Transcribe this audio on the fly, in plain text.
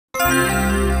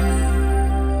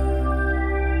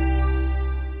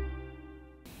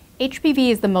HPV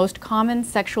is the most common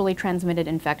sexually transmitted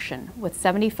infection, with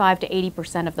 75 to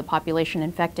 80% of the population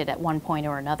infected at one point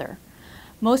or another.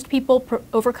 Most people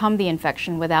overcome the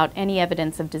infection without any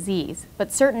evidence of disease,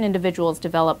 but certain individuals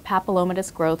develop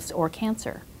papillomatous growths or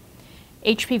cancer.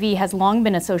 HPV has long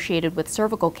been associated with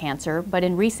cervical cancer, but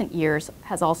in recent years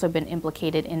has also been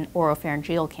implicated in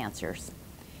oropharyngeal cancers.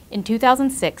 In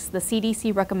 2006, the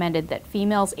CDC recommended that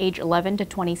females age 11 to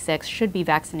 26 should be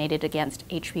vaccinated against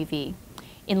HPV.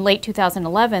 In late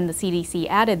 2011, the CDC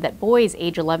added that boys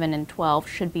age 11 and 12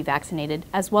 should be vaccinated,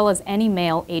 as well as any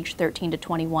male age 13 to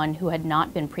 21 who had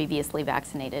not been previously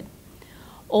vaccinated.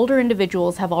 Older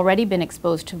individuals have already been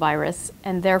exposed to virus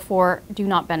and therefore do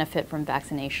not benefit from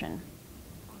vaccination.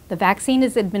 The vaccine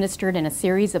is administered in a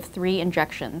series of 3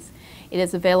 injections. It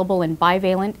is available in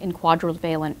bivalent and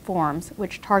quadrivalent forms,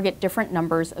 which target different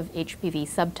numbers of HPV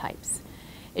subtypes.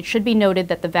 It should be noted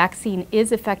that the vaccine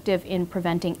is effective in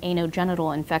preventing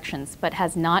anogenital infections, but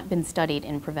has not been studied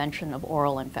in prevention of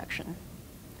oral infection.